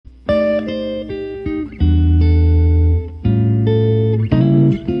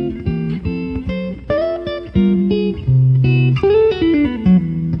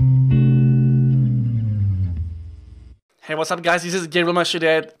what's up, guys? This is Gabriel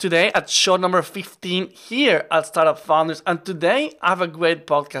Mashiret today at show number 15 here at Startup Founders. And today I have a great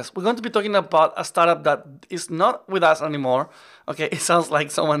podcast. We're going to be talking about a startup that is not with us anymore. Okay, it sounds like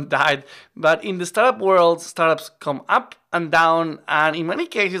someone died. But in the startup world, startups come up and down. And in many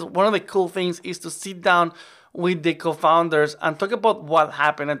cases, one of the cool things is to sit down with the co-founders and talk about what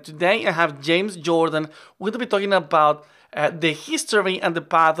happened. And today I have James Jordan. We're going to be talking about the history and the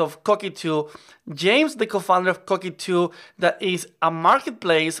path of Cookitoo. James, the co-founder of Cookitoo, that is a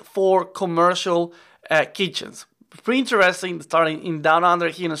marketplace for commercial kitchens. Pretty interesting, starting in Down Under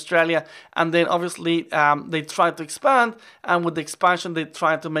here in Australia, and then obviously they tried to expand, and with the expansion they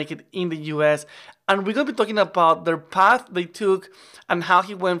tried to make it in the US. And we're going to be talking about their path they took and how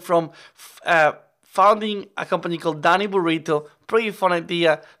he went from founding a company called Danny Burrito, pretty fun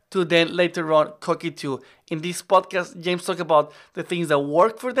idea, to then later on Cookitoo. In this podcast, James talked about the things that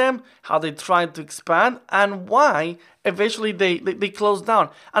worked for them, how they tried to expand, and why eventually they closed down.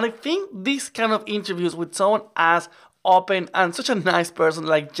 And I think these kind of interviews with someone as open and such a nice person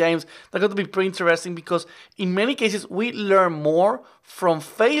like James, they're going to be pretty interesting because in many cases we learn more from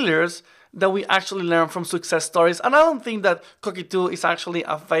failures that we actually learn from success stories. And I don't think that Cookitoo is actually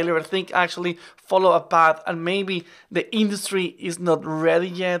a failure. I think actually follow a path, and maybe the industry is not ready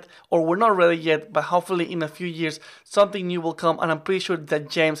yet, or we're not ready yet, but hopefully in a few years something new will come, and I'm pretty sure that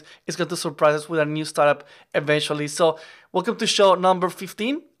James is going to surprise us with a new startup eventually. So welcome to show number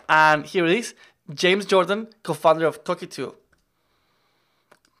 15, and here it is, James Jordan, co-founder of Cookitoo.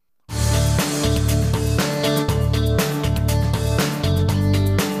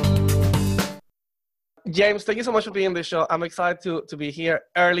 James, thank you so much for being on the show. I'm excited to be here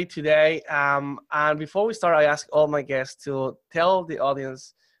early today. And before we start, I ask all my guests to tell the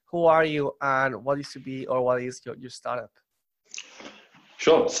audience who are you and what is to be or what is your startup.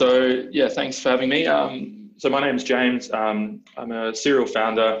 Sure. So yeah, thanks for having me. So my name's James. I'm a serial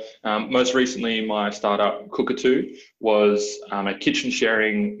founder. Most recently, my startup Cookitoo was a kitchen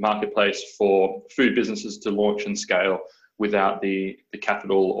sharing marketplace for food businesses to launch and scale without the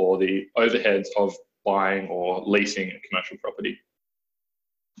capital or the overheads of buying or leasing a commercial property.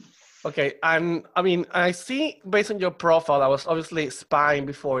 Okay, and I mean, I see based on your profile, I was obviously spying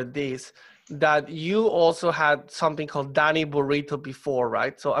before this, that you also had something called Danny Burrito before,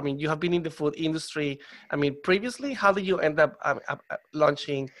 right? So, I mean, you have been in the food industry. I mean, previously, how did you end up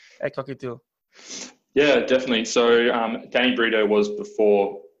launching Cookitoo? Yeah, definitely. So Danny Burrito was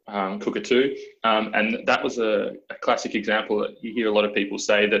before Cookitoo, and that was a classic example that you hear a lot of people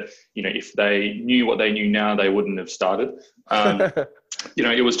say that, you know, if they knew what they knew now, they wouldn't have started. You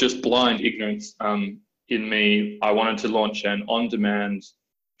know, it was just blind ignorance in me. I wanted to launch an on-demand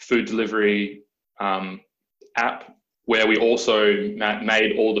food delivery app where we also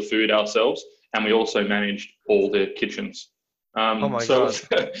made all the food ourselves, and we also managed all the kitchens. Oh my so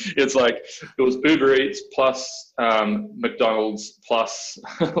God. It's like it was Uber Eats plus McDonald's plus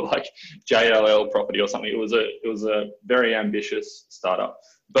like JLL property or something. It was a very ambitious startup,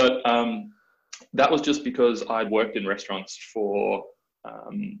 but that was just because I'd worked in restaurants for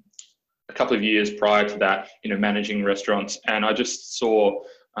a couple of years prior to that, you know, managing restaurants, and I just saw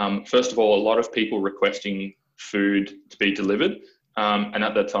first of all a lot of people requesting food to be delivered. And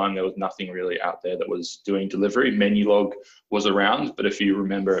at that time, there was nothing really out there that was doing delivery. Menulog was around, but if you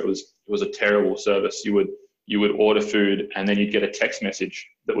remember, it was a terrible service. You would order food, and then you'd get a text message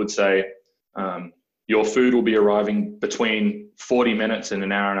that would say, "Your food will be arriving between 40 minutes and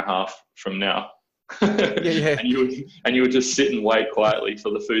an hour and a half from now." Yeah. And you would just sit and wait quietly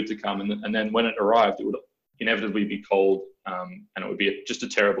for the food to come, and then when it arrived, it would inevitably be cold, and it would be just a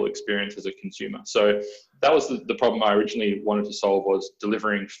terrible experience as a consumer. So that was the problem I originally wanted to solve, was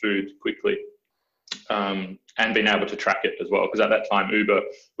delivering food quickly, and being able to track it as well. Because at that time, Uber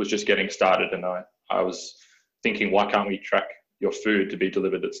was just getting started, and I was thinking, why can't we track your food to be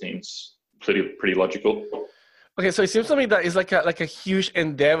delivered? That seems pretty logical. Okay, so it seems to me that it's like a huge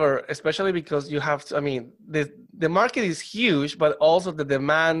endeavor, especially because you have to, I mean, the market is huge, but also the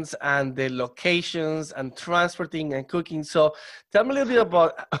demands and the locations and transporting and cooking. So tell me a little bit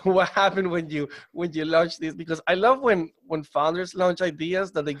about what happened when you launched this, because I love when founders launch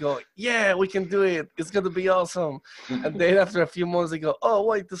ideas that they go, yeah, we can do it. It's going to be awesome. And then after a few months, they go, oh,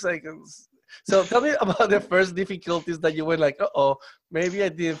 wait 2 seconds. So tell me about the first difficulties that you were like, uh-oh, maybe I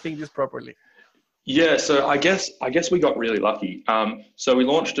didn't think this properly. Yeah, so I guess we got really lucky. So we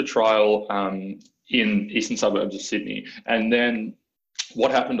launched a trial in eastern suburbs of Sydney, and then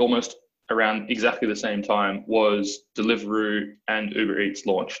what happened almost around exactly the same time was Deliveroo and Uber Eats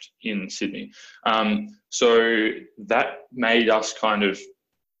launched in Sydney. So that made us kind of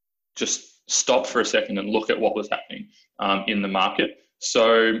just stop for a second and look at what was happening in the market.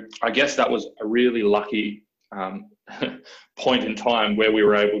 So I guess that was a really lucky point in time where we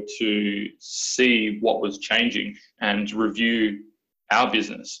were able to see what was changing and review our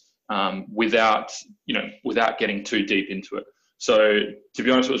business without getting too deep into it. So to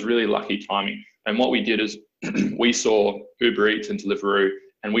be honest, it was really lucky timing. And what we did is we saw Uber Eats and Deliveroo,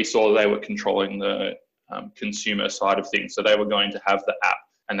 and we saw they were controlling the consumer side of things. So they were going to have the app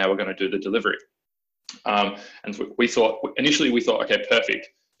and they were going to do the delivery. And so initially we thought, okay, perfect.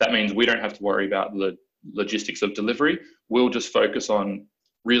 That means we don't have to worry about the logistics of delivery. We'll just focus on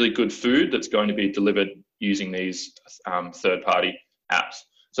really good food that's going to be delivered using these third-party apps.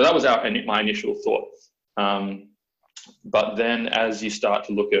 So that was my initial thought. But then as you start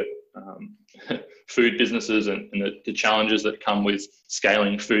to look at food businesses and the challenges that come with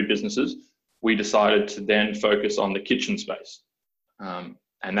scaling food businesses, we decided to then focus on the kitchen space.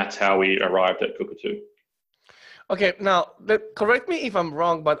 And that's how we arrived at Cookitoo. Okay, now correct me if I'm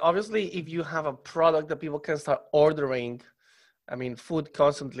wrong, but obviously if you have a product that people can start ordering, food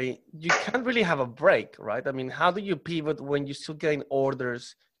constantly, you can't really have a break, right? How do you pivot when you're still getting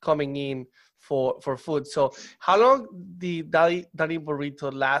orders coming in for food? So how long did Daddy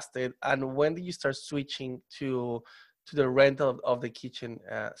Burrito lasted, and when did you start switching to the rental of the kitchen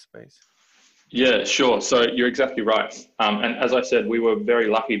space? Yeah, sure. So you're exactly right. And as I said, we were very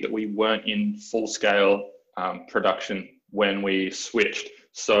lucky that we weren't in full scale production when we switched.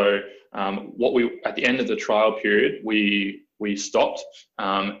 So at the end of the trial period, we stopped,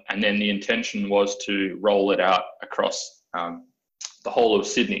 and then the intention was to roll it out across the whole of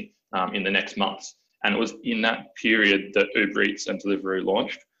Sydney in the next months. And it was in that period that Uber Eats and Deliveroo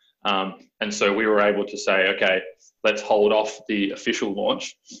launched. And so we were able to say, okay, let's hold off the official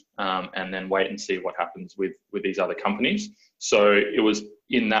launch and then wait and see what happens with these other companies. So it was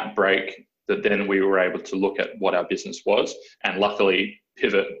in that break that then we were able to look at what our business was and luckily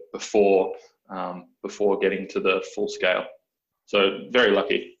pivot before getting to the full scale. So very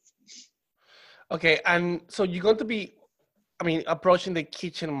lucky. Okay, and so you're going to be approaching the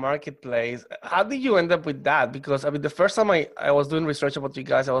kitchen marketplace. How did you end up with that? Because the first time I was doing research about you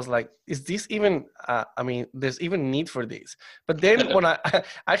guys, I was like, is this even, there's even need for this? But then when I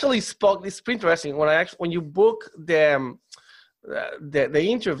actually spoke, it's pretty interesting. When you book the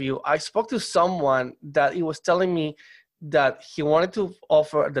interview, I spoke to someone that he was telling me that he wanted to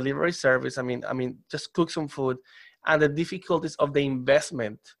offer a delivery service. Just cook some food, and the difficulties of the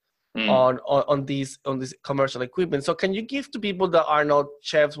investment on this commercial equipment. So can you give to people that are not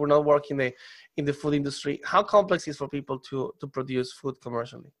chefs, we're not working in the food industry, how complex it is for people to produce food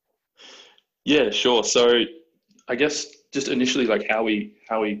commercially? Yeah, sure. So I guess just initially, like how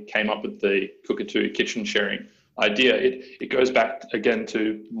we came up with the Cookitoo kitchen sharing idea, it goes back again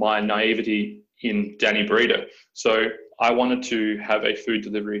to my naivety in Danny Burrito. So I wanted to have a food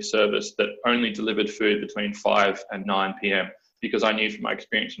delivery service that only delivered food between 5 and 9 p.m. because I knew from my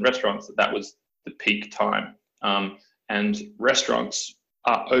experience in restaurants that was the peak time. And restaurants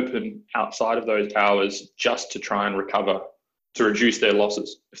are open outside of those hours just to try and to reduce their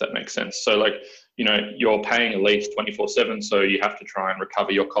losses, if that makes sense. So you're paying a lease 24/7, so you have to try and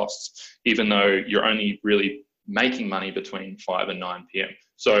recover your costs, even though you're only really making money between 5 and 9 p.m.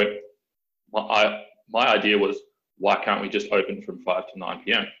 So my idea was, why can't we just open from 5 to 9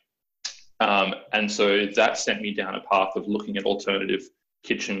 p.m.? And so that sent me down a path of looking at alternative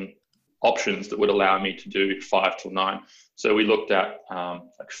kitchen options that would allow me to do 5 till 9. So we looked at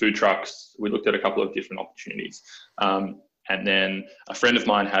food trucks. We looked at a couple of different opportunities. And then a friend of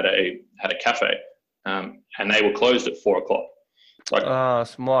mine had a cafe, and they were closed at 4 o'clock.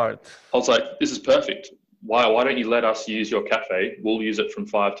 Smart. I was like, this is perfect. Why don't you let us use your cafe? We'll use it from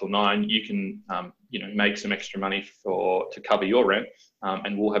 5 till 9. You can, make some extra money to cover your rent,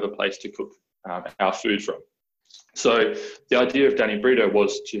 and we'll have a place to cook our food from. So the idea of Danny Burrito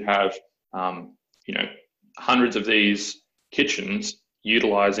was to have, hundreds of these kitchens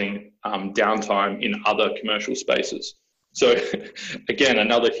utilizing downtime in other commercial spaces. So again,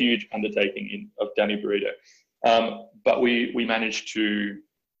 another huge undertaking of Danny Burrito. But we managed to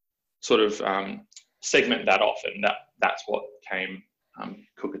sort of segment that off, and that's what came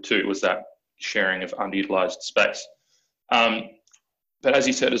Cookitoo, was that sharing of underutilized space. But as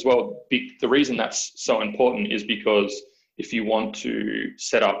you said as well, the reason that's so important is because if you want to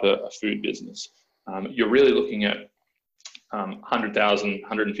set up a food business, you're really looking at $100,000,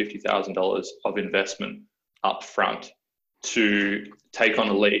 $150,000 of investment up front to take on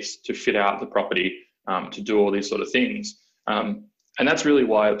a lease, to fit out the property, to do all these sort of things. And that's really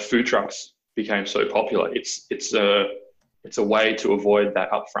why food trucks became so popular. It's a way to avoid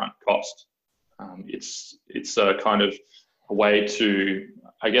that upfront cost. It's a kind of a way to,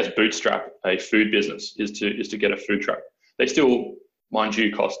 I guess, bootstrap a food business is to get a food truck. They still, mind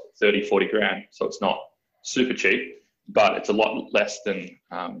you, cost 30, 40 grand. So it's not super cheap, but it's a lot less than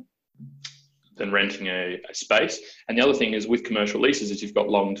renting a space. And the other thing is with commercial leases is you've got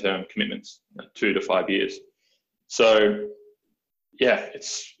long-term commitments, 2 to 5 years. So yeah,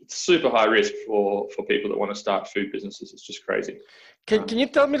 it's super high risk for people that want to start food businesses. It's just crazy. Can you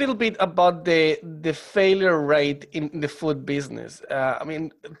tell me a little bit about the failure rate in the food business? I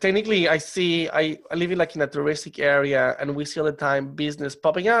mean, technically, I live in a touristic area, and we see all the time business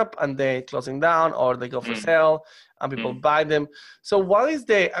popping up and they closing down or they go for sale and people buy them. So what is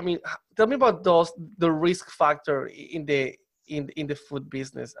tell me about the risk factor in the food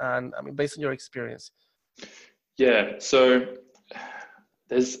business, and I mean, based on your experience. Yeah, so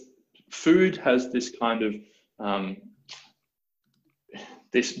food has this kind of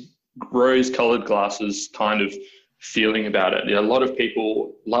this rose-colored glasses kind of feeling about it. A lot of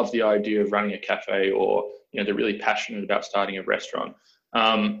people love the idea of running a cafe, or they're really passionate about starting a restaurant.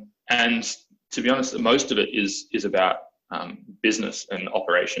 And to be honest, most of it is about business and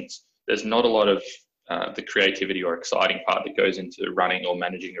operations. There's not a lot of the creativity or exciting part that goes into running or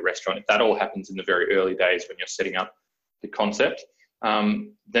managing a restaurant. That all happens in the very early days when you're setting up the concept.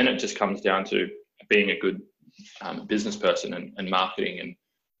 Then it just comes down to being a good business person and marketing and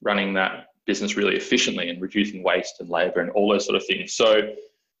running that business really efficiently and reducing waste and labor and all those sort of things. So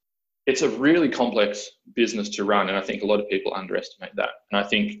it's a really complex business to run, and I think a lot of people underestimate that. And I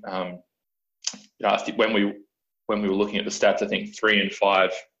think, I think when we were looking at the stats, I think 3 in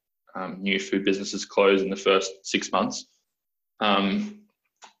 5 new food businesses close in the first 6 months, and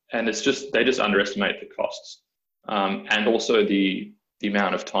they just underestimate the costs, and also the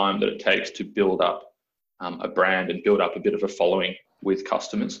amount of time that it takes to build up a brand and build up a bit of a following with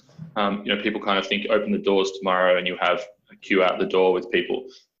customers. People kind of think open the doors tomorrow and you have a queue out the door with people.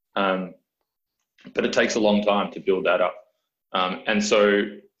 But it takes a long time to build that up. And so,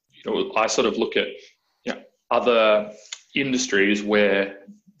 I sort of look at other industries where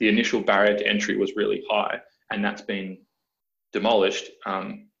the initial barrier to entry was really high, and that's been demolished.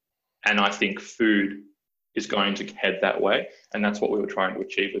 And I think food is going to head that way. And that's what we were trying to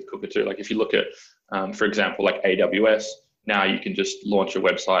achieve with Cookitoo. Like if you look at, for example, like AWS, now you can just launch a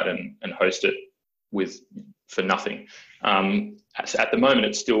website and host it for nothing. At the moment,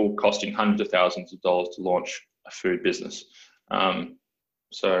 it's still costing hundreds of thousands of dollars to launch a food business.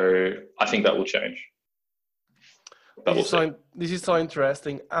 So I think that will change. This is so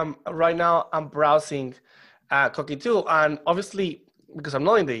interesting. Right now, I'm browsing Cookitoo, and obviously, because I'm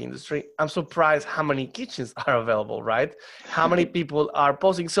not in the industry, I'm surprised how many kitchens are available, right? How many people are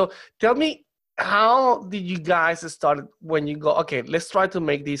posting. So tell me, how did you guys start when you go, okay, let's try to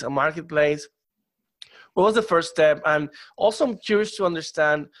make this a marketplace? What was the first step? And also I'm curious to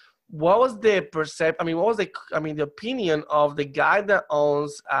understand, what was the the opinion of the guy that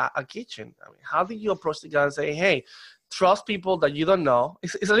owns a kitchen? I mean, how did you approach the guy and say, hey, trust people that you don't know?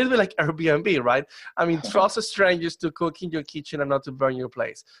 It's a little bit like Airbnb, right? I mean, trust strangers to cook in your kitchen and not to burn your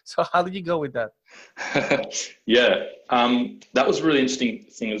place. So how did you go with that? Yeah, that was a really interesting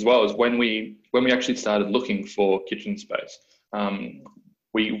thing as well, is when we actually started looking for kitchen space,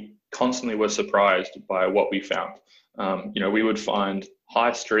 we constantly were surprised by what we found. We would find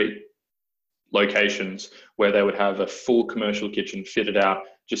high street locations where they would have a full commercial kitchen fitted out,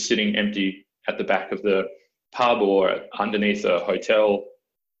 just sitting empty at the back of the pub or underneath a hotel.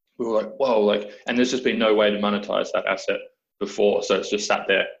 We were like, whoa, and there's just been no way to monetize that asset before. So it's just sat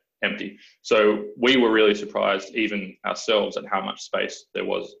there empty. So we were really surprised, even ourselves, at how much space there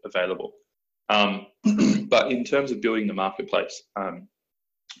was available. But in terms of building the marketplace,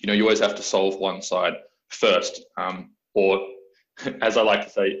 you always have to solve one side first, or as I like to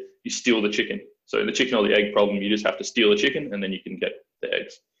say, you steal the chicken. So the chicken or the egg problem, you just have to steal the chicken and then you can get the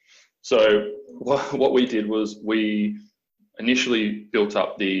eggs. So what we did was we initially built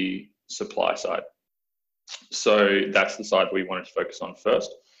up the supply side. So that's the side we wanted to focus on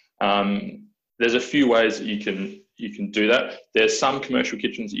first. There's a few ways that you can do that. There's some commercial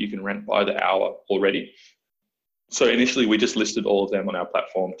kitchens that you can rent by the hour already. So initially we just listed all of them on our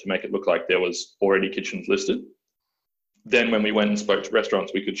platform to make it look like there was already kitchens listed. Then when we went and spoke to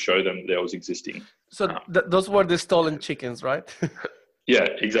restaurants, we could show them there was existing. So those were the stolen chickens, right? Yeah,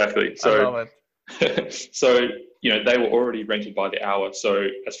 exactly. So, I love it. So, they were already rented by the hour. So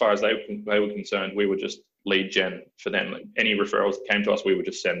as far as they were concerned, we were just lead gen for them. Like any referrals that came to us, we would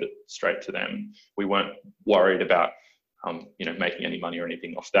just send it straight to them. We weren't worried about, making any money or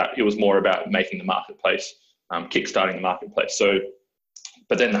anything off that. It was more about making the marketplace, kickstarting the marketplace. So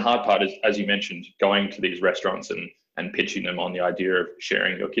But then the hard part is, as you mentioned, going to these restaurants and pitching them on the idea of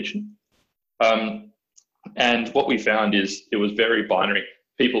sharing your kitchen. And what we found is it was very binary.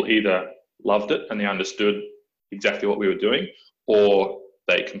 People either loved it and they understood exactly what we were doing, or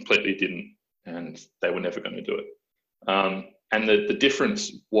they completely didn't and they were never going to do it. And the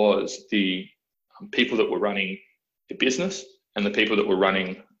difference was the people that were running a business and the people that were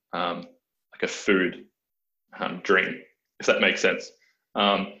running like a food dream, if that makes sense.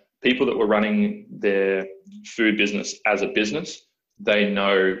 People that were running their food business as a business, they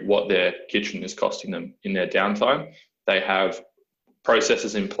know what their kitchen is costing them in their downtime. They have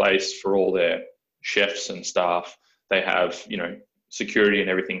processes in place for all their chefs and staff. They have, security and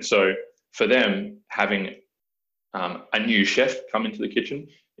everything. So for them, having a new chef come into the kitchen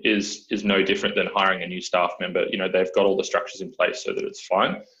is no different than hiring a new staff member. They've got all the structures in place so that it's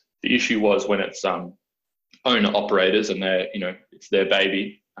fine. The issue was when it's owner operators and they're, it's their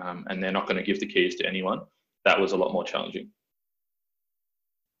baby, and they're not going to give the keys to anyone. That was a lot more challenging.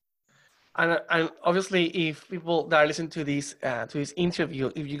 And obviously, if people that are listening to this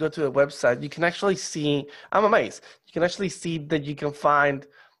interview, if you go to the website, you can actually see. I'm amazed. You can actually see that you can find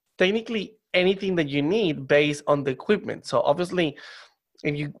technically anything that you need based on the equipment. So obviously,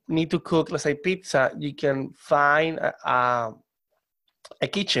 if you need to cook, let's say pizza, you can find a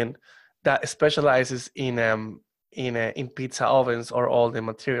kitchen that specializes in pizza ovens or all the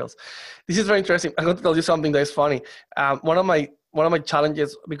materials. This is very interesting. I'm going to tell you something that is funny. One of my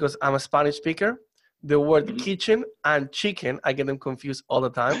challenges, because I'm a Spanish speaker, the word kitchen and chicken, I get them confused all the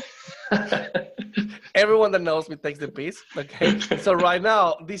time. Everyone that knows me takes the piss. Okay, so right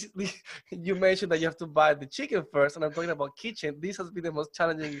now, this you mentioned that you have to buy the chicken first, and I'm talking about kitchen. This has been the most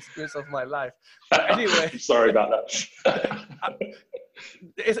challenging experience of my life. But anyway, sorry about that.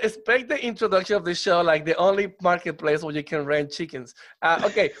 Expect the introduction of the show like the only marketplace where you can rent chickens.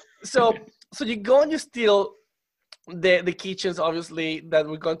 Okay, so you go and you steal the kitchens, obviously, that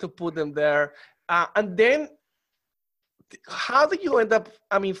we're going to put them there, and then how do you end up,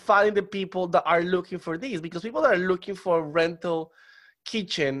 finding the people that are looking for these? Because people that are looking for rental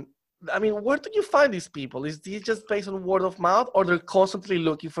kitchen, where do you find these people? Is this just based on word of mouth, or they're constantly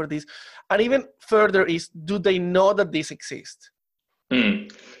looking for this? And even further is, do they know that this exists?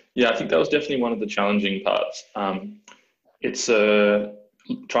 Yeah, I think that was definitely one of the challenging parts. It's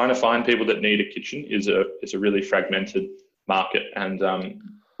trying to find people that need a kitchen is a really fragmented market, and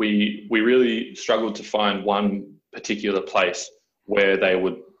we really struggled to find one particular place where they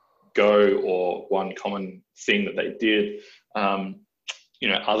would go, or one common thing that they did,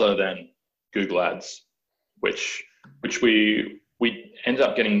 other than Google Ads, which we ended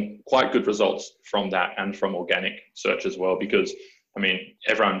up getting quite good results from that, and from organic search as well, because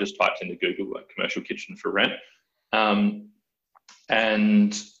everyone just typed into Google like commercial kitchen for rent,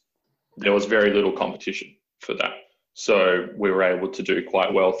 and there was very little competition for that. So we were able to do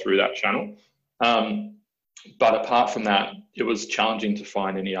quite well through that channel. But apart from that, it was challenging to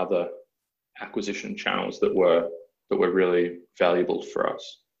find any other acquisition channels that were really valuable for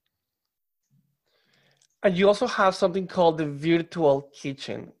us. And you also have something called the virtual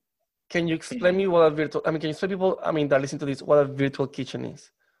kitchen. Can you explain me what a virtual, can you explain people, that listen to this, what a virtual kitchen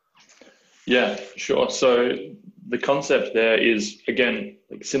is? Yeah, sure. So the concept there is, again,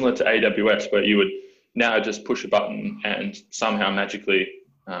 like similar to AWS, where you would now just push a button and somehow magically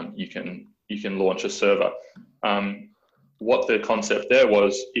you can launch a server. What the concept there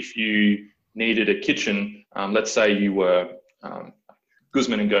was, if you needed a kitchen, let's say you were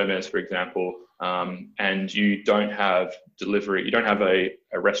Guzman and Gomez, for example, and you don't have delivery, you don't have a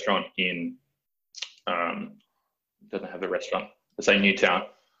restaurant in, let's say Newtown,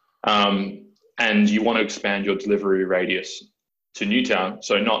 and you want to expand your delivery radius to Newtown,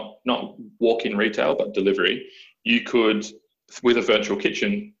 so not walk-in retail, but delivery, you could, with a virtual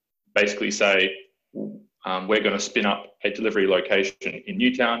kitchen, basically say, we're going to spin up a delivery location in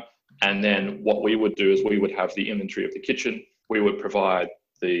Newtown, and then what we would do is we would have the inventory of the kitchen, we would provide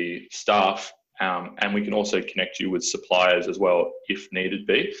the staff, and we can also connect you with suppliers as well if needed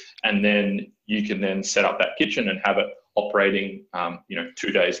be, and then you can then set up that kitchen and have it operating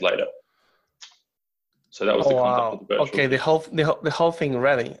 2 days later. So that was the concept of the virtual kitchen. Okay, the whole thing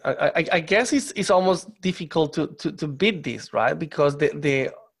ready. I guess it's almost difficult to beat this, right? Because the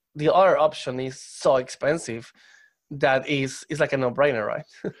other option is so expensive that is like a no-brainer, right?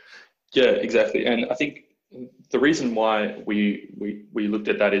 Yeah, exactly. And I think the reason why we looked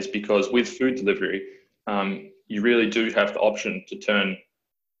at that is because with food delivery, you really do have the option to turn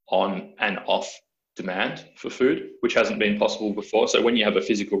on and off demand for food, which hasn't been possible before. So when you have a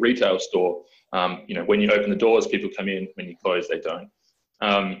physical retail store, when you open the doors, people come in, when you close, they don't.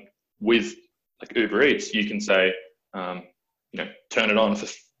 With like Uber Eats, you can say, turn it on for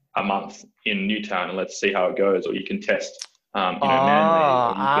a month in Newtown and let's see how it goes. Or you can test, Manly. Or you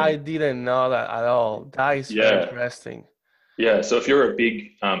I can, didn't know that at all. That is very yeah, interesting. yeah. So if you're a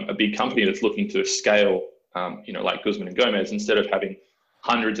big company that's looking to scale, like Guzman and Gomez, instead of having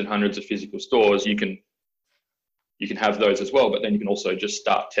hundreds and hundreds of physical stores, you can have those as well, but then you can also just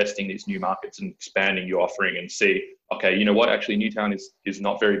start testing these new markets and expanding your offering and see, okay, you know what, actually Newtown is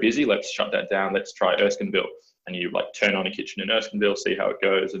not very busy. Let's shut that down. Let's try Erskineville. And you like turn on a kitchen in Erskineville, see how it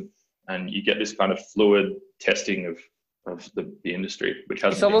goes. And you get this kind of fluid testing of the industry, which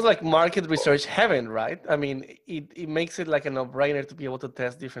hasn't It's almost been. like market research heaven, right? I mean, it makes it like a no-brainer to be able to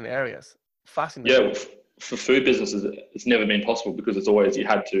test different areas. Fascinating. Yeah, for food businesses, it's never been possible because it's always you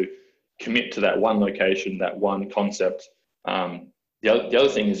had to commit to that one location, that one concept. The other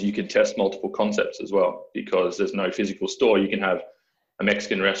thing is you can test multiple concepts as well because there's no physical store. You can have a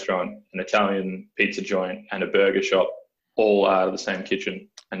Mexican restaurant, an Italian pizza joint, and a burger shop all out of the same kitchen,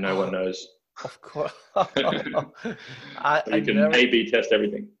 and no one knows. Of course. So I you can never. A/B test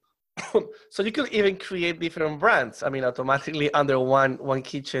everything. So you could even create different brands. I mean, automatically under one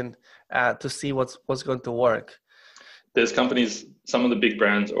kitchen to see what's going to work. There's companies, some of the big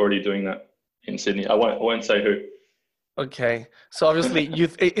brands already doing that in Sydney. I won't say who. Okay, so obviously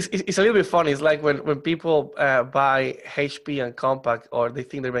it's a little bit funny. It's like when people buy HP and Compaq, or they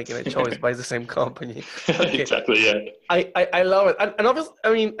think they're making a choice, but it's the same company. Okay, Exactly, yeah. I love it, and obviously,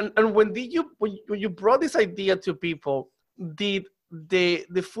 I mean, and when you brought this idea to people, did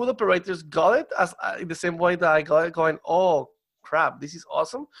the food operators got it as in the same way that I got it, going, oh crap, this is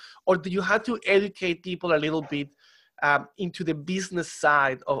awesome, or do you have to educate people a little bit into the business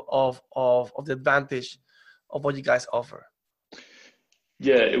side of the advantage of what you guys offer?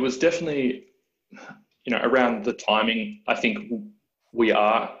 Yeah, it was definitely, around the timing. I think we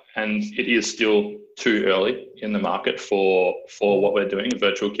are, and it is still too early in the market for what we're doing, a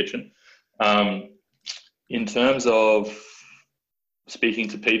virtual kitchen. In terms of speaking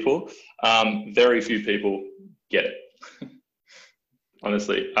to people, very few people get it.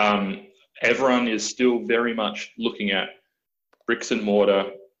 Honestly, everyone is still very much looking at bricks and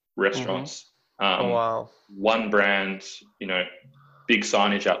mortar restaurants. Oh, wow. One brand, big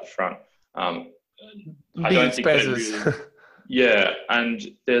signage out the front. I Big don't think they expenses. really, yeah. And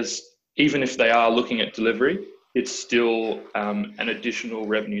even if they are looking at delivery, it's still an additional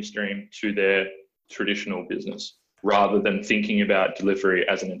revenue stream to their traditional business rather than thinking about delivery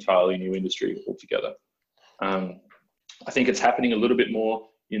as an entirely new industry altogether. I think it's happening a little bit more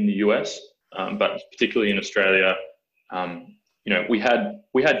in the US, but particularly in Australia, we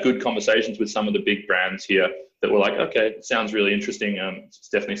had good conversations with some of the big brands here that were like, okay, it sounds really interesting. It's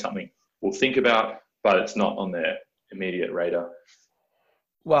definitely something we'll think about, but it's not on their immediate radar.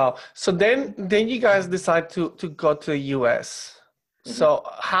 Wow. So then you guys decide to go to the US. Mm-hmm. So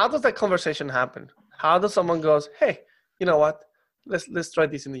how does that conversation happen? How does someone goes, hey, you know what? Let's try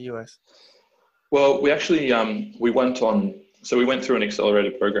this in the US. Well, we actually we went through an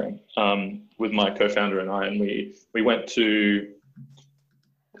accelerated program with my co-founder and I, and we went to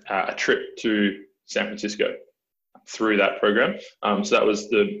a trip to San Francisco through that program. So that was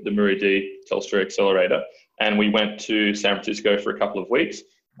the Murray D Telstra Accelerator, and we went to San Francisco for a couple of weeks,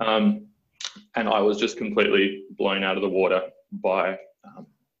 and I was just completely blown out of the water by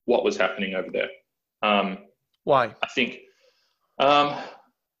what was happening over there. Why?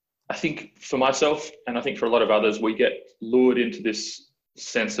 I think for myself, and I think for a lot of others, we get lured into this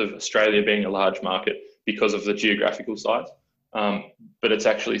sense of Australia being a large market because of the geographical size, but it's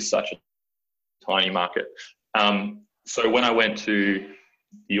actually such a tiny market. So when I went to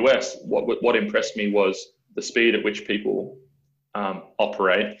the US, what impressed me was the speed at which people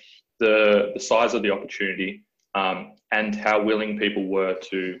operate, the size of the opportunity, and how willing people were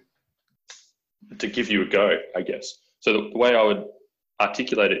to give you a go, I guess. So the way I would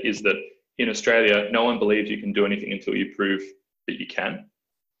articulate it is that in Australia, no one believes you can do anything until you prove that you can.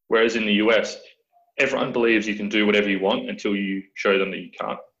 Whereas in the US, everyone believes you can do whatever you want until you show them that you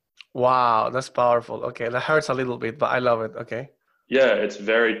can't. Wow, that's powerful. Okay, that hurts a little bit, but I love it. Okay. Yeah, it's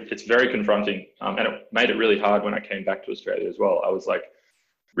very confronting, and it made it really hard when I came back to Australia as well. I was like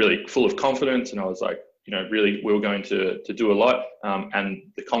really full of confidence, and I was like, really, we were going to do a lot, and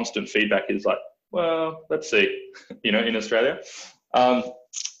the constant feedback is like, well, let's see, in Australia.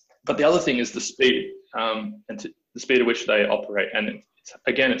 But the other thing is the speed, and the speed at which they operate, and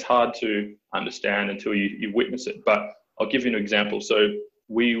it's hard to understand until you witness it. But I'll give you an example. So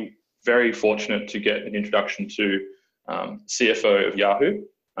we very fortunate to get an introduction to CFO of Yahoo.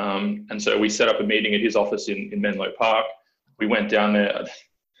 And so we set up a meeting at his office in Menlo Park. we went down there. It's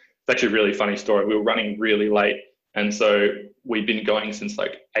actually a really funny story. We were running really late. And so we'd been going since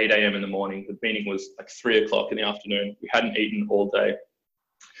like 8 a.m. in the morning. The meeting was like 3 o'clock in the afternoon. We hadn't eaten all day.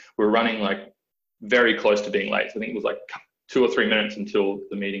 We were running like very close to being late. So I think it was like 2 or 3 minutes until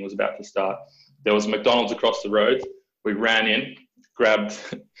the meeting was about to start. There was a McDonald's across the road. We ran in, grabbed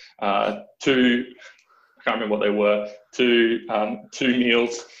two, I can't remember what they were, two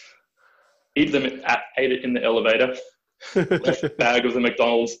meals, ate it in the elevator, left the bag of the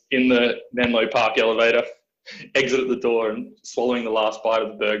McDonald's in the Menlo Park elevator, exited the door and swallowing the last bite of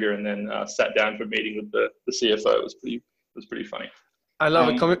the burger, and then sat down for a meeting with the CFO. It was pretty funny. I love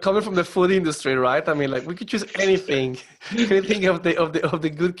it. Coming from the food industry, right? I mean, like we could choose anything, anything of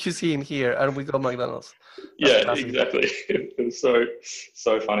the good cuisine here, and we go McDonald's. That's classic. Exactly. It was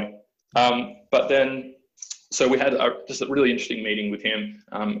so funny. But then, so we had just a really interesting meeting with him.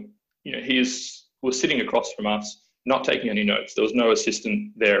 He was sitting across from us, not taking any notes. There was no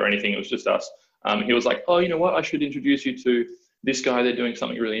assistant there or anything. It was just us. He was like, "Oh, you know what? I should introduce you to this guy. They're doing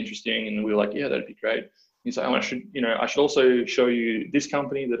something really interesting." And we were like, "Yeah, that'd be great." He's like, "Oh, I should also show you this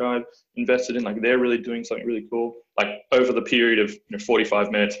company that I've invested in. Like, they're really doing something really cool." Like over the period of 45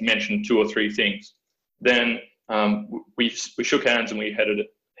 minutes, he mentioned 2 or 3 things. Then we shook hands and we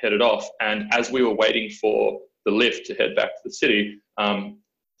headed off. And as we were waiting for the lift to head back to the city,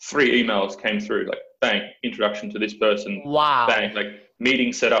 3 emails came through. Like, bang, introduction to this person. Wow. Bang, like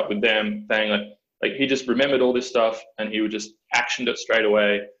meeting set up with them. Bang, like he just remembered all this stuff and he would just actioned it straight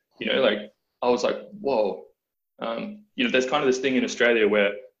away. Like. I was like, whoa, there's kind of this thing in Australia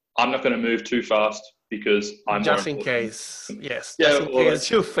where I'm not going to move too fast because I'm just in case, yes, just in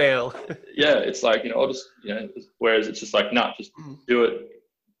case you fail. Yeah, it's like, I'll just, whereas it's just like, nah, just do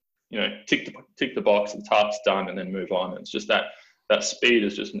it, tick the box, the task's done, and then move on. It's just that speed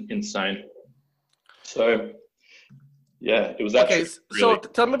is just insane. So, yeah, it was actually okay. So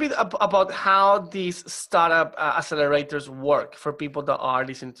tell me a bit about how these startup accelerators work for people that are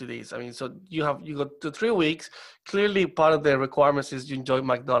listening to this. I mean, so you got 3 weeks. Clearly, part of the requirements is you enjoy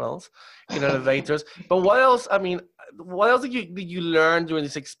McDonald's in elevators. But what else? I mean, what else did you learn during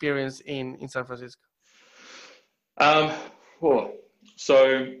this experience in San Francisco?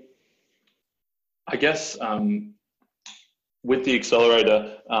 So I guess with the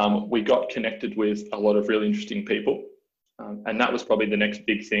accelerator, we got connected with a lot of really interesting people. And that was probably the next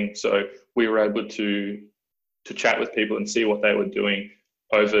big thing. So we were able to chat with people and see what they were doing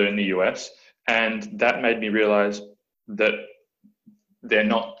over in the US. And that made me realize that they're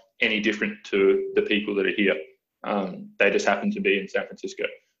not any different to the people that are here. They just happen to be in San Francisco.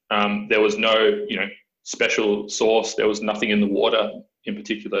 There was no, special sauce. There was nothing in the water in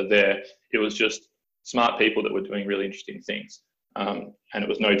particular there. It was just smart people that were doing really interesting things. And it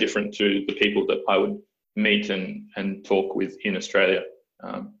was no different to the people that I would meet and talk with in Australia.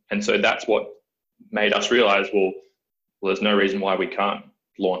 And so that's what made us realize, well, there's no reason why we can't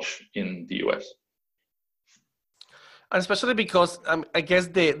launch in the US. And especially because I guess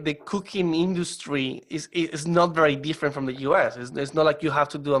the cooking industry is not very different from the US. It's not like you have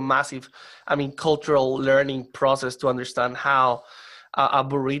to do a massive, cultural learning process to understand how a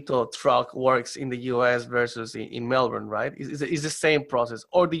burrito truck works in the US versus in Melbourne, right? It's the same process.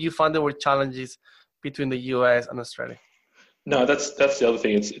 Or did you find there were challenges between the US and Australia? No, that's the other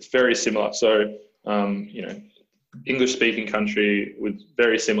thing. It's very similar. So, English speaking country with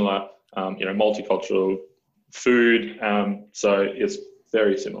very similar, multicultural food. So it's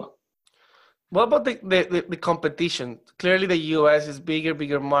very similar. What about the competition? Clearly the US is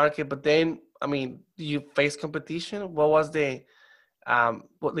bigger market, but then, do you face competition? What was the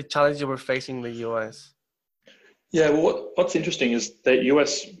challenge you were facing in the US? Yeah, well, what's interesting is that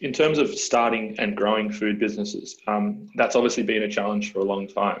US, in terms of starting and growing food businesses, that's obviously been a challenge for a long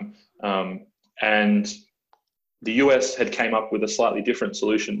time. And the US had came up with a slightly different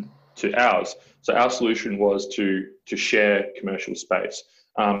solution to ours. So our solution was to share commercial space.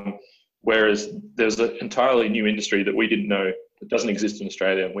 Whereas there's an entirely new industry that we didn't know, that doesn't exist in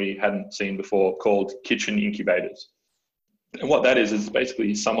Australia, and we hadn't seen before, called kitchen incubators. And what that is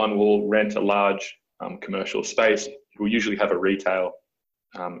basically someone will rent a large commercial space. It will usually have a retail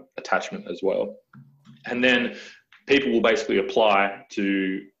attachment as well. And then people will basically apply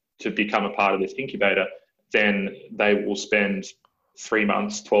to become a part of this incubator. Then they will spend 3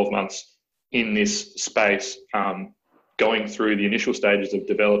 months, 12 months in this space, going through the initial stages of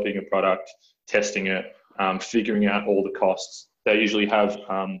developing a product, testing it, figuring out all the costs. They usually have,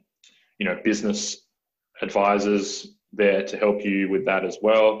 business advisors there to help you with that as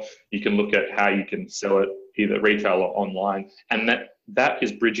well. You can look at how you can sell it either retail or online. And that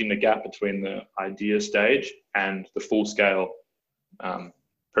is bridging the gap between the idea stage and the full-scale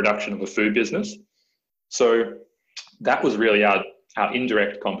production of a food business. So that was really our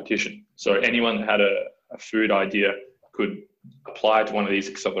indirect competition. So anyone that had a food idea could apply to one of these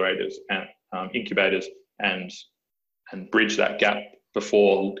accelerators and incubators and bridge that gap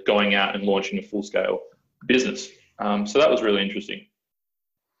before going out and launching a full-scale business. So that was really interesting.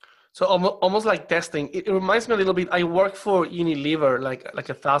 So almost like testing. It reminds me a little bit. I worked for Unilever like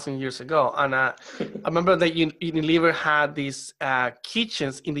 1,000 years ago, and I remember that Unilever had these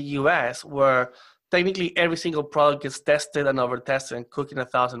kitchens in the U.S. where technically every single product gets tested and over-tested and cooked in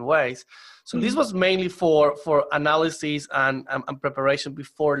 1,000 ways. So this was mainly for analysis and preparation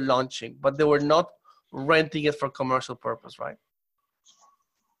before launching, but they were not renting it for commercial purpose, right?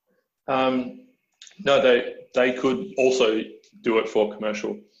 No, they could also do it for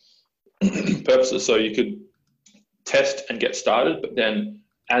commercial purposes. So you could test and get started, but then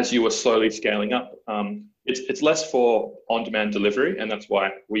as you were slowly scaling up, it's less for on-demand delivery, and that's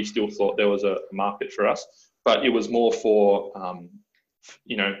why we still thought there was a market for us. But it was more for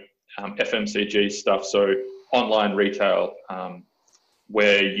FMCG stuff, so online retail,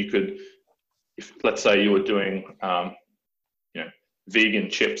 where you could, if let's say you were doing vegan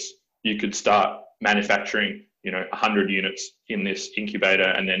chips, you could start manufacturing 100 units in this incubator,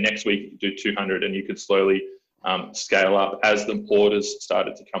 and then next week you do 200, and you could slowly scale up as the orders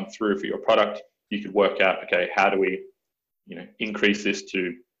started to come through for your product. You could work out, okay, how do we increase this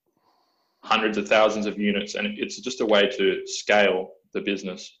to hundreds of thousands of units, and it's just a way to scale the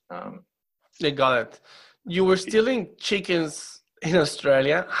business. They got it. You were stealing chickens in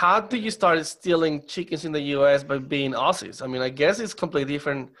Australia. How did you start stealing chickens in the US by being Aussies? I mean, I guess it's completely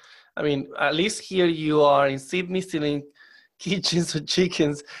different. I mean, at least here you are in Sydney stealing kitchens or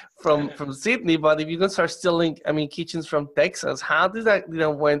chickens from Sydney, but if you're going to start stealing, kitchens from Texas, how did that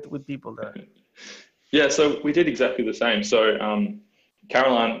went with people there? Yeah, so we did exactly the same. So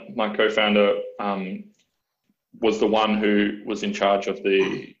Caroline, my co-founder, was the one who was in charge of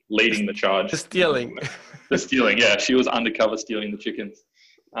leading the charge. The stealing. The stealing, yeah. She was undercover stealing the chickens.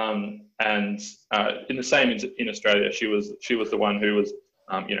 And in the same in Australia, she was the one who was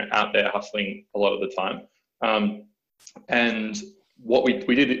out there hustling a lot of the time. And what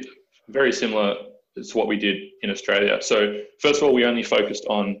we did very similar to what we did in Australia. So first of all, we only focused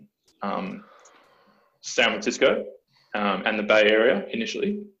on San Francisco and the Bay Area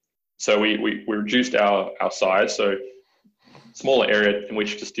initially. So we reduced our size, so smaller area in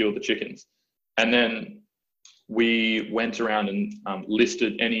which to steal the chickens. And then we went around and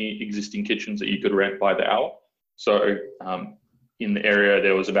listed any existing kitchens that you could rent by the hour. So in the area,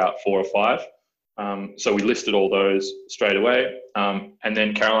 there was about 4 or 5. So we listed all those straight away. And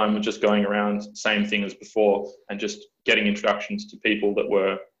then Caroline was just going around, same thing as before, and just getting introductions to people that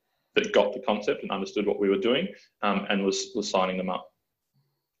got the concept and understood what we were doing, and was signing them up.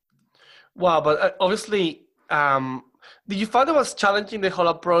 Wow, but obviously, did you find it was challenging, the whole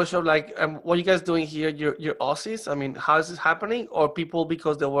approach of like, what you guys doing here? You're Aussies. I mean, how is this happening? Or people,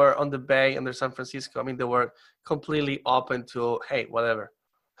 because they were on the Bay and they're San Francisco, they were completely open to, hey, whatever.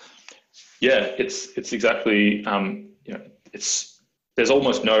 Yeah, it's exactly, there's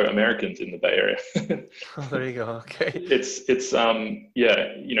almost no Americans in the Bay Area. Oh, there you go. Okay.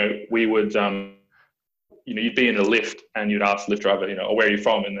 We would, you'd be in a lift and you'd ask the lift driver, oh, where are you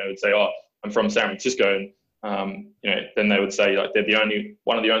from? And they would say, oh, I'm from San Francisco. And, then they would say, like, they're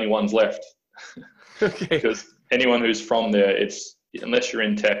one of the only ones left. Okay. Because anyone who's from there, unless you're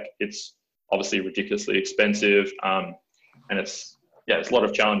in tech, it's obviously ridiculously expensive. And it's a lot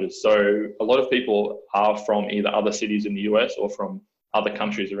of challenges. So a lot of people are from either other cities in the US or from other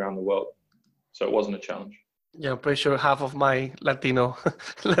countries around the world. So it wasn't a challenge. Yeah, I'm pretty sure half of my Latino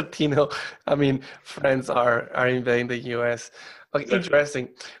friends are in the US. Okay, exactly. Interesting.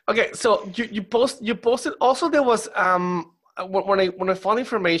 Okay, so you posted also. There was when I found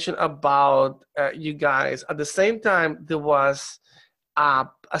information about you guys, at the same time there was a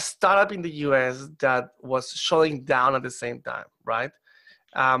startup in the US that was shutting down at the same time, right?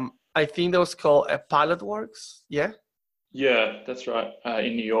 I think that was called Pilotworks. Yeah. Yeah, that's right.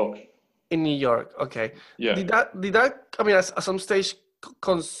 In New York. In New York, okay. Yeah. Did that? At some stage,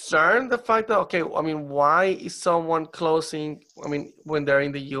 concern the fact that why is someone closing? When they're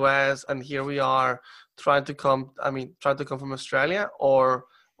in the U.S. and here we are trying to come from Australia, or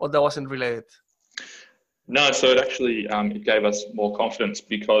that wasn't related? No, so it actually it gave us more confidence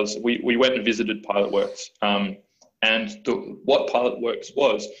because we went and visited Pilotworks, and what Pilotworks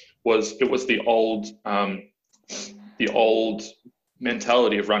was it was the old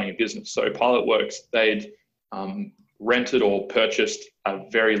mentality of running a business. So Pilotworks, they'd rented or purchased a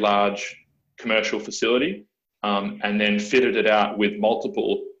very large commercial facility and then fitted it out with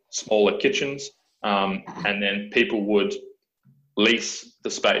multiple smaller kitchens, and then people would lease the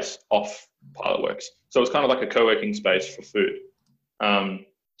space off Pilotworks. So it's kind of like a co-working space for food.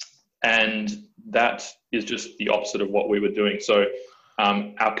 And that is just the opposite of what we were doing. So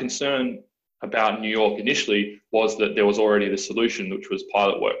our concern about New York initially was that there was already the solution, which was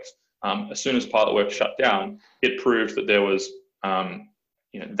Pilotworks. As soon as Pilotworks shut down, it proved that there was,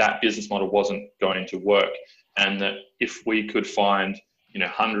 that business model wasn't going to work, and that if we could find,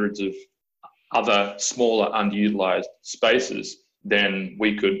 hundreds of other smaller underutilized spaces, then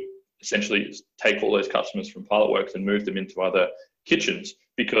we could essentially take all those customers from Pilotworks and move them into other kitchens,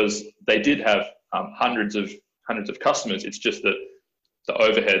 because they did have hundreds of customers. It's just that the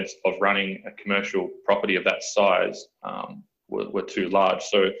overheads of running a commercial property of that size were too large.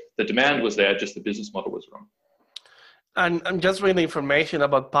 So the demand was there, just the business model was wrong. And I'm just reading the information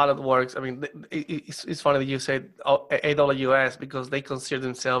about Pilotworks. I mean, it's funny that you said $8 US, because they consider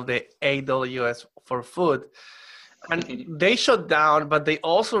themselves the $8 US for food. And they shut down, but they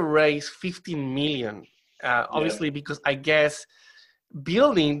also raised 15 million. Obviously, because I guess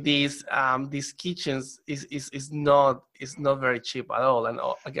building these kitchens is not very cheap at all. And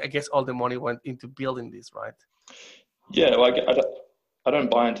I guess all the money went into building this, right? Yeah, well, I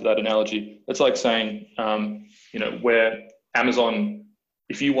don't buy into that analogy. It's like saying, where Amazon,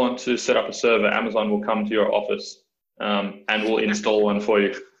 if you want to set up a server, Amazon will come to your office and will install one for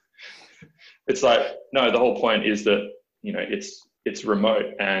you. It's like, no, the whole point is that, it's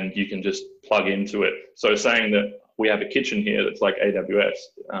remote and you can just plug into it. So saying that we have a kitchen here that's like AWS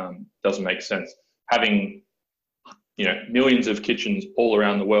doesn't make sense. Having, millions of kitchens all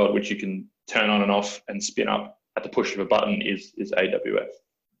around the world, which you can turn on and off and spin up at the push of a button, is AWS.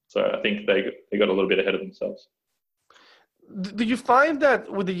 So I think they got a little bit ahead of themselves. Do you find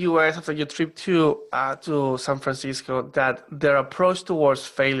that with the US, after your trip to San Francisco, that their approach towards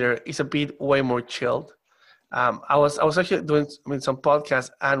failure is a bit way more chilled? I was actually doing some podcasts,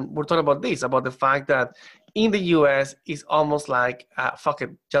 and we're talking about this, about the fact that in the US, it's almost like, fuck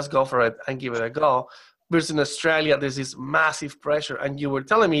it, just go for it and give it a go. Versus in Australia, there's this massive pressure. And you were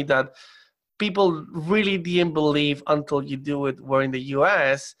telling me that people really didn't believe until you do it, where in the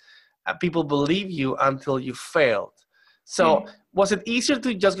US, people believe you until you failed. So was it easier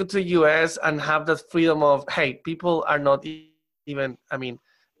to just go to the US and have that freedom of, hey, people are not even,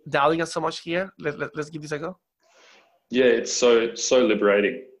 doubting us so much here? Let's give this a go. Yeah, it's so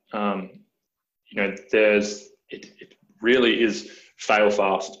liberating. It really is fail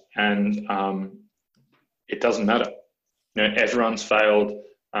fast, and it doesn't matter. Everyone's failed.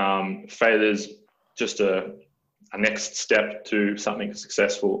 Failure's just a next step to something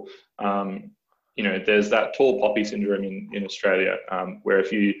successful. There's that tall poppy syndrome in Australia, where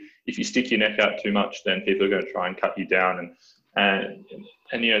if you stick your neck out too much, then people are going to try and cut you down, and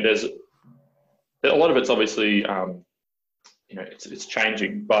there's a lot of it's obviously it's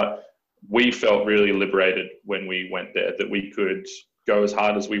changing, but we felt really liberated when we went there, that we could go as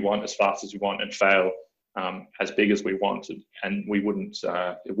hard as we want, as fast as we want, and fail as big as we wanted, and we wouldn't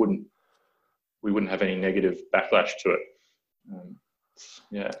have any negative backlash to it.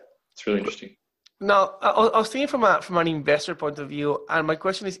 It's really interesting. Now, I was thinking from an investor point of view, and my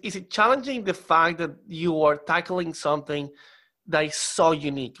question is it challenging the fact that you are tackling something that is so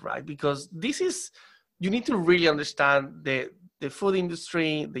unique, right? Because you need to really understand the food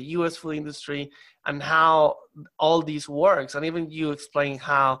industry, the US food industry, and how all this works. And even you explain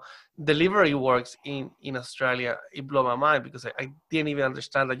how delivery works in Australia, it blew my mind, because I didn't even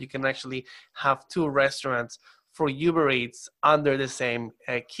understand that you can actually have two restaurants for Uber Eats under the same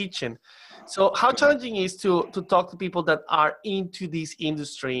kitchen. So how challenging is to talk to people that are into this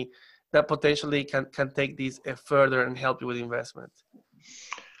industry that potentially can take this further and help you with investment?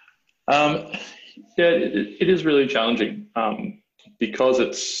 It is really challenging because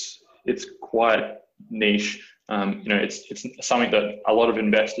it's quite niche. It's something that a lot of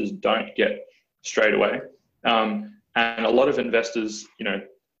investors don't get straight away, and a lot of investors,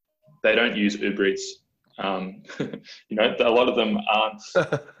 they don't use Uber Eats. A lot of them aren't,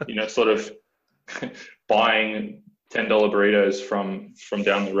 sort of buying $10 burritos from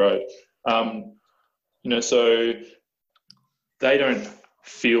down the road. So they don't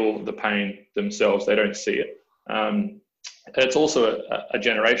feel the pain themselves. They don't see it. It's also a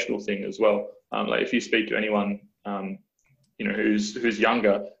generational thing as well. Like if you speak to anyone, who's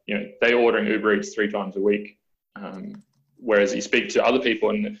younger, they're ordering Uber Eats 3 times a week. Whereas you speak to other people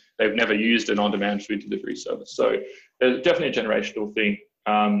and they've never used an on-demand food delivery service. So there's definitely a generational thing.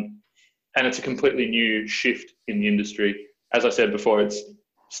 And it's a completely new shift in the industry. As I said before, it's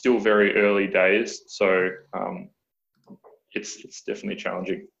still very early days. So it's definitely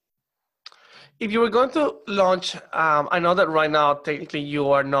challenging. If you were going to launch, I know that right now, technically, you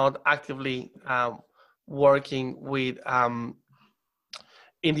are not actively working with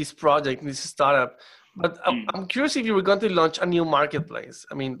in this project, in this startup. But I'm curious if you were going to launch a new marketplace.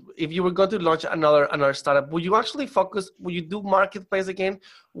 I mean, if you were going to launch another startup, would you actually focus? Would you do marketplace again?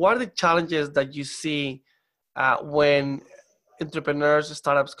 What are the challenges that you see when entrepreneurs,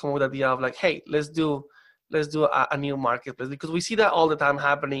 startups come with the idea of like, hey, let's do a new marketplace? Because we see that all the time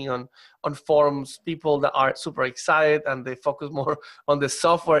happening on forums, people that are super excited and they focus more on the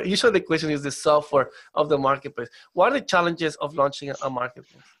software. Usually the question is the software of the marketplace. What are the challenges of launching a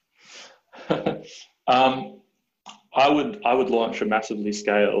marketplace? I would launch a massively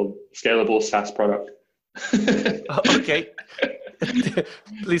scalable SaaS product. Okay.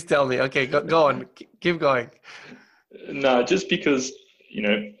 Please tell me. Okay, go on. Keep going. No, just because,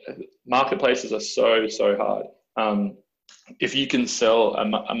 marketplaces are so hard. If you can sell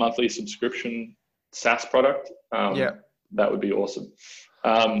a monthly subscription SaaS product, that would be awesome.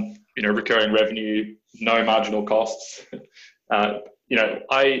 Recurring revenue, no marginal costs.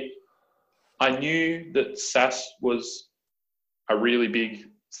 I knew that SaaS was a really big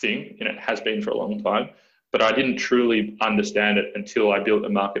thing, and it has been for a long time, but I didn't truly understand it until I built a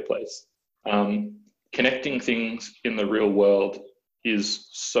marketplace. Connecting things in the real world is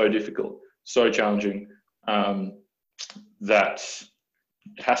so difficult, so challenging, that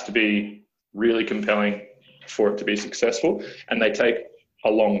it has to be really compelling for it to be successful. And they take a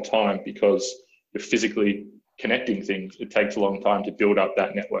long time because you're physically connecting things. It takes a long time to build up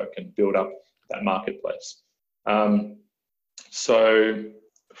that network and build up that marketplace. So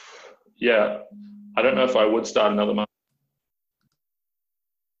yeah, I don't know if I would start another market.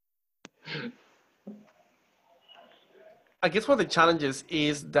 I guess one of the challenges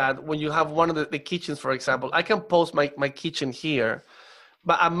is that when you have one of the kitchens, for example, I can post my kitchen here,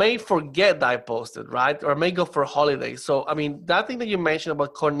 but I may forget that I posted, right? Or I may go for a holiday. So, I mean, that thing that you mentioned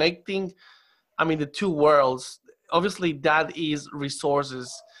about connecting, the two worlds, obviously that is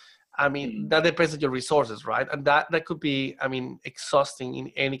resources. That depends on your resources, right? And that could be, exhausting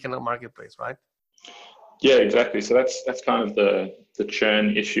in any kind of marketplace, right? Yeah, exactly. So that's kind of the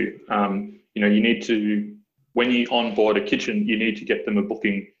churn issue. You need to, when you onboard a kitchen, you need to get them a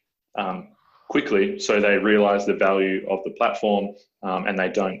booking quickly so they realize the value of the platform and they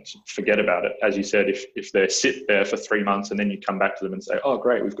don't forget about it. As you said, if they sit there for 3 months and then you come back to them and say, oh,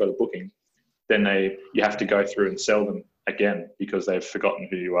 great, we've got a booking, then you have to go through and sell them again because they've forgotten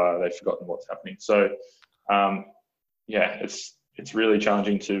who you are, they've forgotten what's happening. So it's really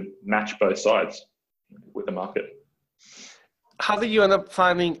challenging to match both sides with the market. How did you end up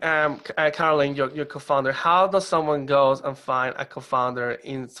finding Caroline, your co-founder? How does someone go and find a co-founder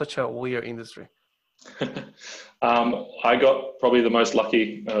in such a weird industry? I got probably the most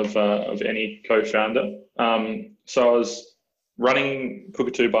lucky of any co-founder. So I was running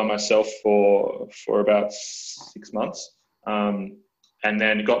Cookitoo by myself for about 6 months, and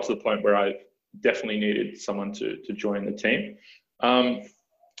then it got to the point where I definitely needed someone to join the team.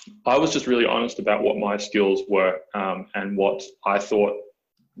 I was just really honest about what my skills were and what I thought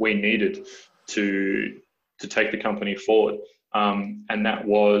we needed to take the company forward. And that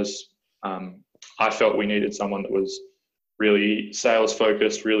was, I felt we needed someone that was really sales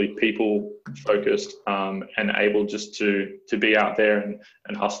focused, really people focused, and able just to be out there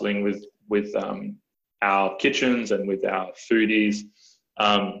and hustling with our kitchens and with our foodies.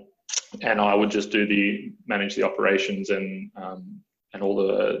 And I would just manage the operations and all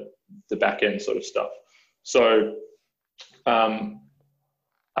the back end sort of stuff. So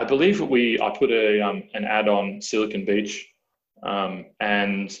I believe I put an ad on Silicon Beach,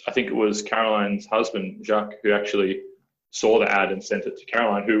 and I think it was Caroline's husband, Jacques, who actually saw the ad and sent it to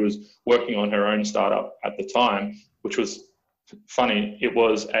Caroline, who was working on her own startup at the time, which was funny. It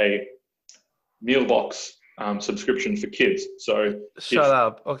was a meal box subscription for kids. So shut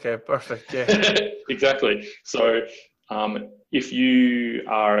up. Okay, perfect. Yeah. Exactly. So if you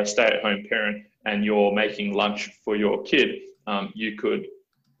are a stay-at-home parent and you're making lunch for your kid, you could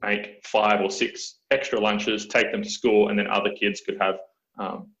make 5 or 6 extra lunches, take them to school, and then other kids could have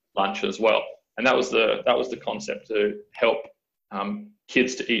lunch as well. And that was the concept, to help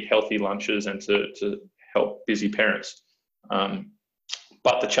kids to eat healthy lunches and to help busy parents.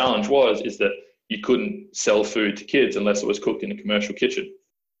 But the challenge is that you couldn't sell food to kids unless it was cooked in a commercial kitchen.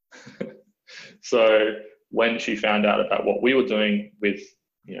 So when she found out about what we were doing with,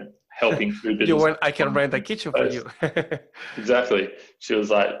 helping food business, you went, I can rent a kitchen for you. Exactly. She was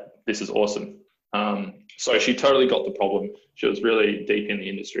like, "This is awesome." So she totally got the problem. She was really deep in the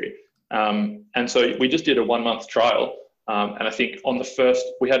industry. And so we just did a 1 month trial. And I think on the first,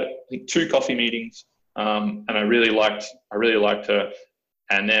 we had, I think, 2 coffee meetings. And I really liked her.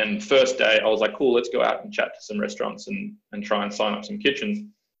 And then first day I was like, cool, let's go out and chat to some restaurants and try and sign up some kitchens.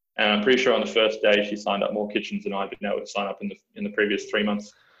 And I'm pretty sure on the first day she signed up more kitchens than I've been able to sign up in the previous 3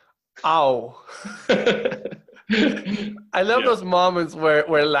 months. Ow. I love Yeah. those moments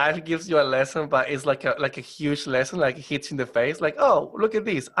where life gives you a lesson, but it's like a huge lesson, like it hits in the face. Like, oh, look at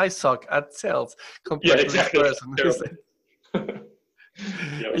this. I suck at sales compared to this person.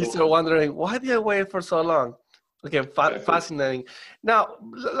 You start wondering, why did I wait for so long? Okay, fascinating. Now,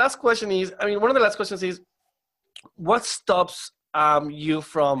 last question is, one of the last questions is, what stops you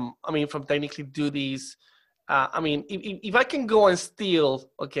from technically do these? If I can go and steal,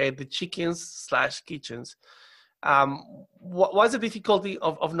 okay, the chickens/kitchens, what's the difficulty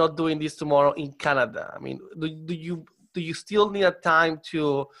of not doing this tomorrow in Canada? Do you still need a time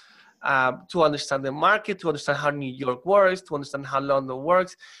to understand the market, to understand how New York works, to understand how London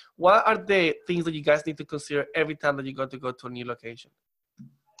works? What are the things that you guys need to consider every time that you got to go to a new location?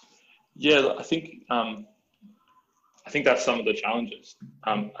 Yeah, I think that's some of the challenges.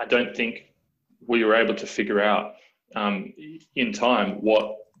 I don't think we were able to figure out in time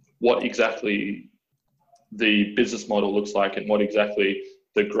what exactly the business model looks like and what exactly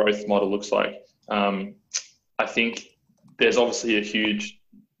the growth model looks like. I think there's obviously a huge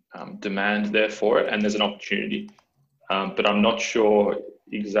demand there for it, and there's an opportunity, but I'm not sure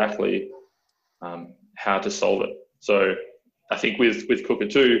exactly how to solve it. So I think with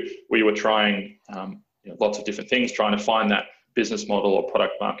Cookitoo, we were trying lots of different things, trying to find that business model or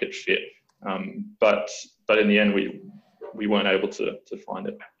product market fit. But in the end, we weren't able to find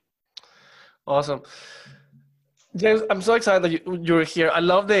it. Awesome. James, I'm so excited that you're here. I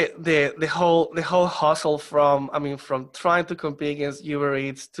love the whole hustle from trying to compete against Uber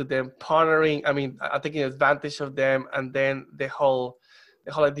Eats to them partnering. I'm taking advantage of them, and then the whole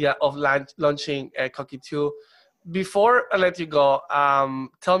idea of launching Cookitoo. Before I let you go,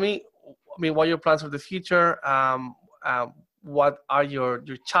 tell me, what are your plans for the future? What are your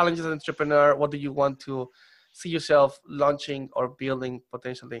challenges as an entrepreneur? What do you want to see yourself launching or building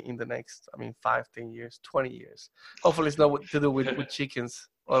potentially in the next, 5, 10 years, 20 years? Hopefully it's not to do with chickens,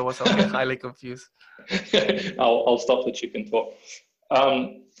 or otherwise I'll get highly confused. I'll stop the chicken talk.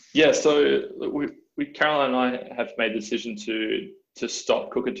 So we Caroline and I have made the decision to stop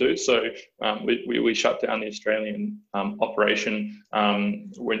Cookitoo. So we shut down the Australian operation.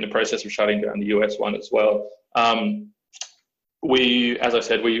 We're in the process of shutting down the US one as well. As I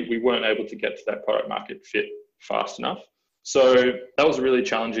said, we weren't able to get to that product market fit fast enough. So that was a really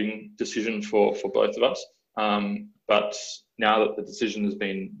challenging decision for both of us. But now that the decision has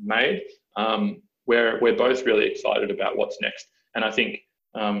been made, we're both really excited about what's next. And I think,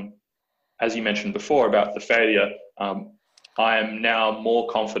 as you mentioned before about the failure, I am now more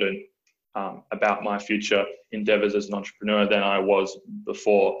confident about my future endeavors as an entrepreneur than I was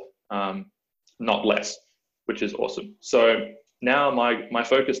before, not less, which is awesome. So now my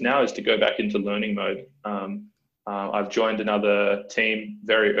focus now is to go back into learning mode. I've joined another team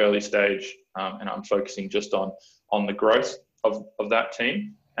very early stage, and I'm focusing just on the growth of that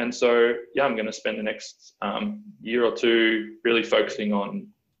team. And so, I'm going to spend the next year or two really focusing on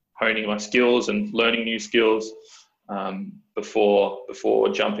honing my skills and learning new skills before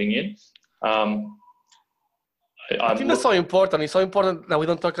jumping in. I think that's so important. It's so important that we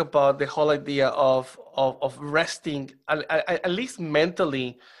don't talk about the whole idea of resting, at least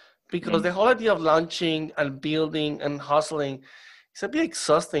mentally, because the whole idea of launching and building and hustling is a bit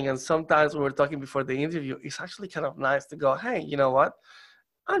exhausting. And sometimes when we're talking before the interview, it's actually kind of nice to go, hey, you know what?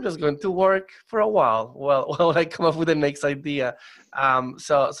 I'm just going to work for a while while I come up with the next idea.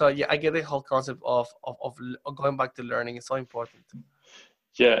 So I get the whole concept of going back to learning. It's so important.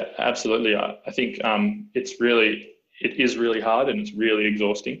 Yeah, absolutely. I think it is really hard and it's really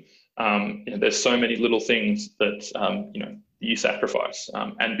exhausting. There's so many little things that you sacrifice,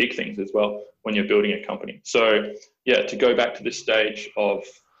 and big things as well when you're building a company. So to go back to this stage of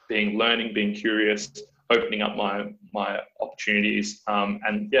learning, being curious, opening up my opportunities,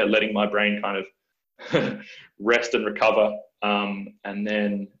 and letting my brain kind of rest and recover, and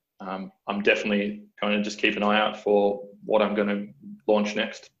then I'm definitely going to just keep an eye out for what I'm going to launch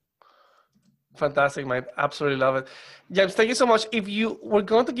next. Fantastic, mate. Absolutely love it. James, thank you so much. If you were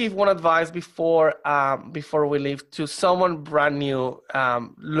going to give one advice before we leave to someone brand new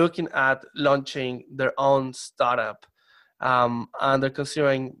looking at launching their own startup, and they're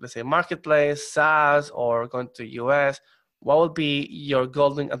considering, let's say, marketplace, SaaS, or going to US, what would be your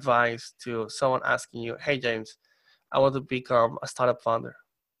golden advice to someone asking you, hey, James, I want to become a startup founder?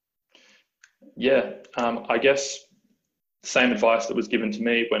 Yeah, I guess same advice that was given to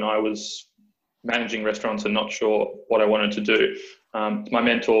me when I was managing restaurants and not sure what I wanted to do. My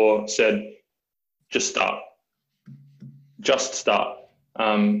mentor said, just start. Just start.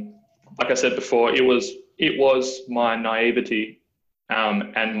 Like I said before, it was my naivety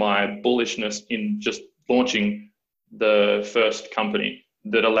and my bullishness in just launching the first company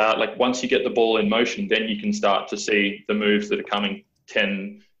that allowed, like, once you get the ball in motion, then you can start to see the moves that are coming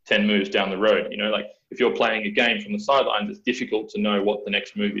 10 moves down the road. You know, like if you're playing a game from the sidelines, it's difficult to know what the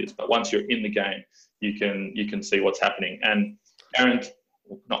next move is. But once you're in the game, you can see what's happening. And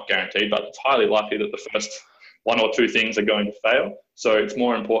not guaranteed, but it's highly likely that the first one or two things are going to fail. So it's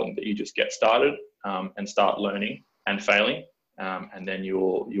more important that you just get started and start learning and failing, and then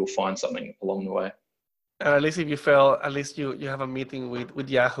you'll find something along the way. And at least if you fail, at least you have a meeting with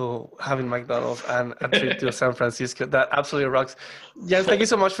Yahoo, having McDonald's, and a trip to San Francisco. That absolutely rocks. James, thank you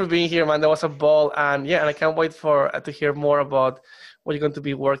so much for being here, man. That was a ball. And yeah, and I can't wait for to hear more about what you're going to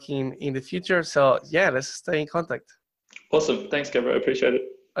be working in the future. So yeah, let's stay in contact. Awesome. Thanks, Gabro. I appreciate it.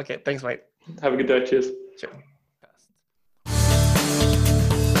 Okay, thanks, mate. Have a good day. Cheers. Cheers.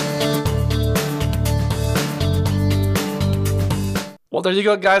 Well, there you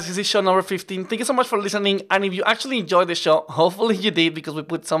go, guys. This is show number 15. Thank you so much for listening. And if you actually enjoyed the show, hopefully you did, because we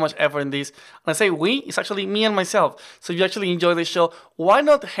put so much effort in this. And I say we, it's actually me and myself. So if you actually enjoyed the show, why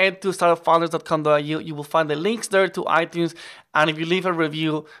not head to startupfounders.com.au? You will find the links there to iTunes. And if you leave a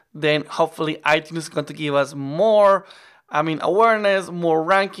review, then hopefully iTunes is going to give us more awareness, more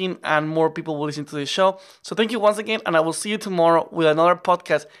ranking, and more people will listen to the show. So thank you once again, and I will see you tomorrow with another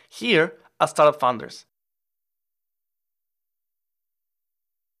podcast here at Startup Founders.